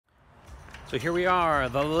So here we are,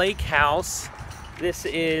 the lake house. This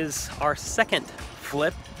is our second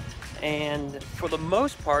flip, and for the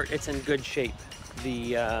most part, it's in good shape.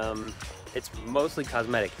 It's mostly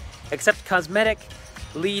cosmetic, except cosmetic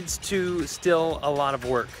leads to still a lot of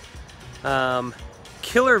work.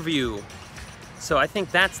 Killer view. So I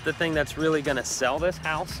think that's the thing that's really gonna sell this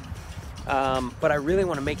house. But I really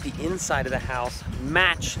wanna make the inside of the house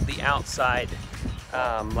match the outside,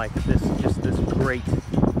 like this great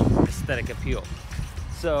aesthetic appeal.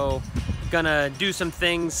 So gonna do some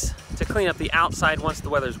things to clean up the outside once the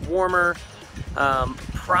weather's warmer.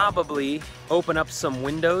 Probably open up some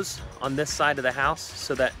windows on this side of the house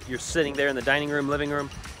so that you're sitting there in the dining room, living room,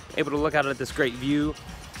 able to look out at this great view.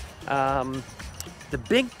 The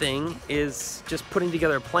big thing is just putting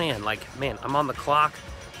together a plan. Like, man, I'm on the clock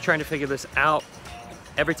trying to figure this out.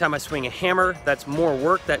 Every time I swing a hammer, that's more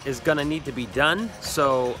work that is gonna need to be done.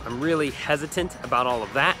 So I'm really hesitant about all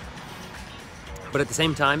of that. But at the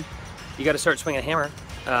same time, you gotta start swinging a hammer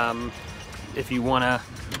if you wanna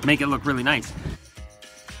make it look really nice.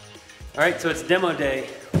 All right, so it's demo day.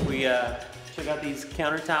 We took out these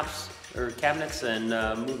countertops or cabinets and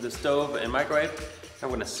moved the stove and microwave. I'm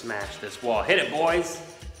gonna smash this wall. Hit it, boys.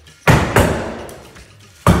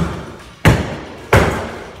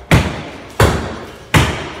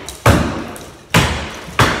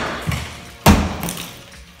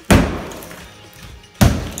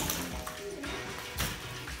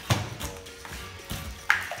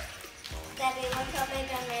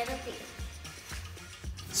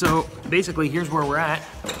 So basically, here's where we're at.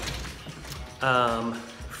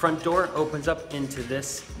 Front door opens up into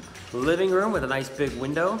this living room with a nice big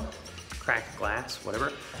window, cracked glass, whatever.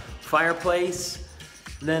 Fireplace,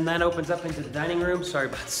 then that opens up into the dining room. Sorry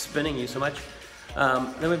about spinning you so much.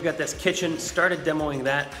 Then we've got this kitchen, started demoing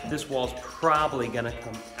that. This wall's probably gonna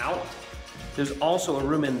come out. There's also a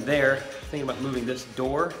room in there, thinking about moving this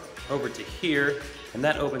door over to here, and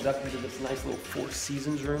that opens up into this nice little Four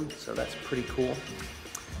Seasons room, so that's pretty cool.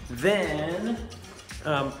 Then,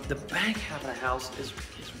 the back half of the house is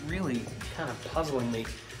really kind of puzzling me.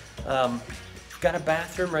 We've got a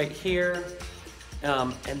bathroom right here,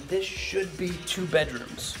 and this should be 2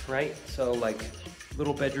 bedrooms, right? So like,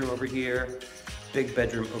 little bedroom over here, big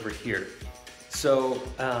bedroom over here. So,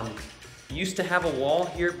 used to have a wall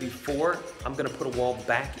here before. I'm gonna put a wall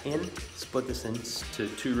back in, split this into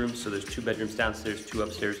 2 rooms, so there's 2 bedrooms downstairs, 2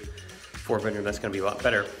 upstairs, 4 bedroom. That's gonna be a lot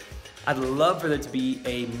better. I'd love for there to be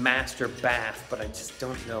a master bath, but I just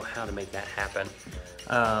don't know how to make that happen.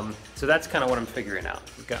 So that's kind of what I'm figuring out.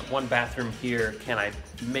 We've got 1 bathroom here. Can I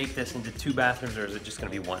make this into 2 bathrooms, or is it just gonna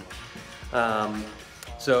be 1?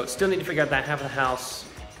 So still need to figure out that half of the house.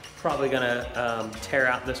 Probably gonna tear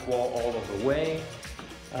out this wall all the way.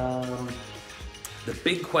 The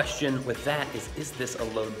big question with that is this a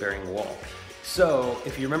load-bearing wall? So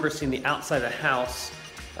if you remember seeing the outside of the house,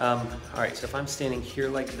 all right, so if I'm standing here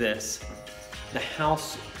like this, the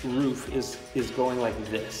house roof is going like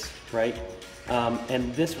this, right?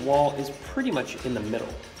 And this wall is pretty much in the middle.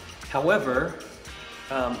 However,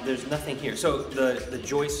 there's nothing here. So the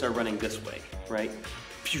joists are running this way, right?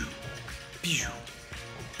 Pew, pew,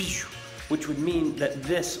 pew, which would mean that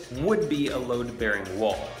this would be a load-bearing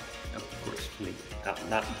wall. Of course,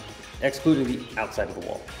 not excluding the outside of the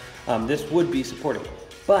wall. This would be supporting.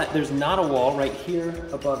 But there's not a wall right here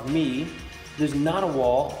above me. There's not a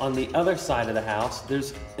wall on the other side of the house.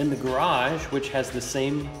 There's in the garage, which has the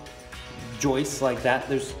same joists like that,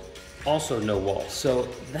 there's also no wall. So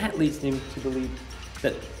that leads me to believe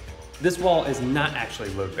that this wall is not actually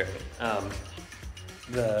load bearing.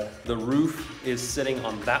 The roof is sitting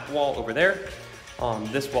on that wall over there, on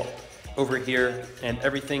this wall over here, and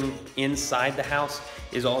everything inside the house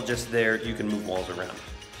is all just there. You can move walls around.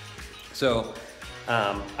 So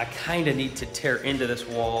I kind of need to tear into this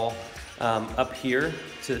wall up here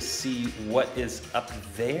to see what is up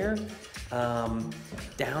there.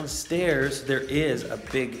 Downstairs, there is a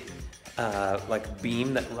big like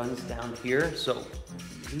beam that runs down here, so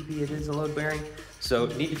maybe it is a load bearing. So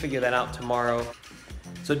need to figure that out tomorrow.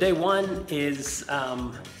 So day 1 is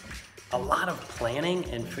a lot of planning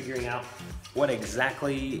and figuring out what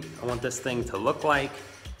exactly I want this thing to look like,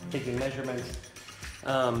 taking measurements.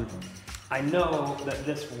 I know that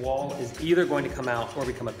this wall is either going to come out or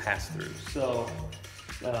become a pass-through. So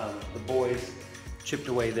the boys chipped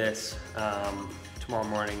away this tomorrow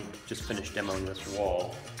morning, just finished demoing this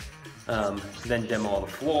wall. Then demo all the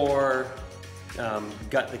floor,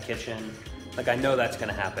 gut the kitchen. Like, I know that's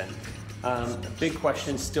gonna happen. The big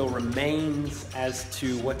question still remains as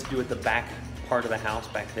to what to do with the back part of the house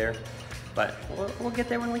back there, but we'll get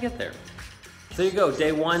there when we get there. So So you go,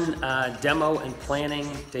 day 1, demo and planning.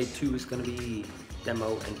 Day 2 is gonna be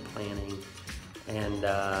demo and planning. And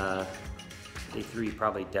day 3,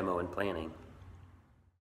 probably demo and planning.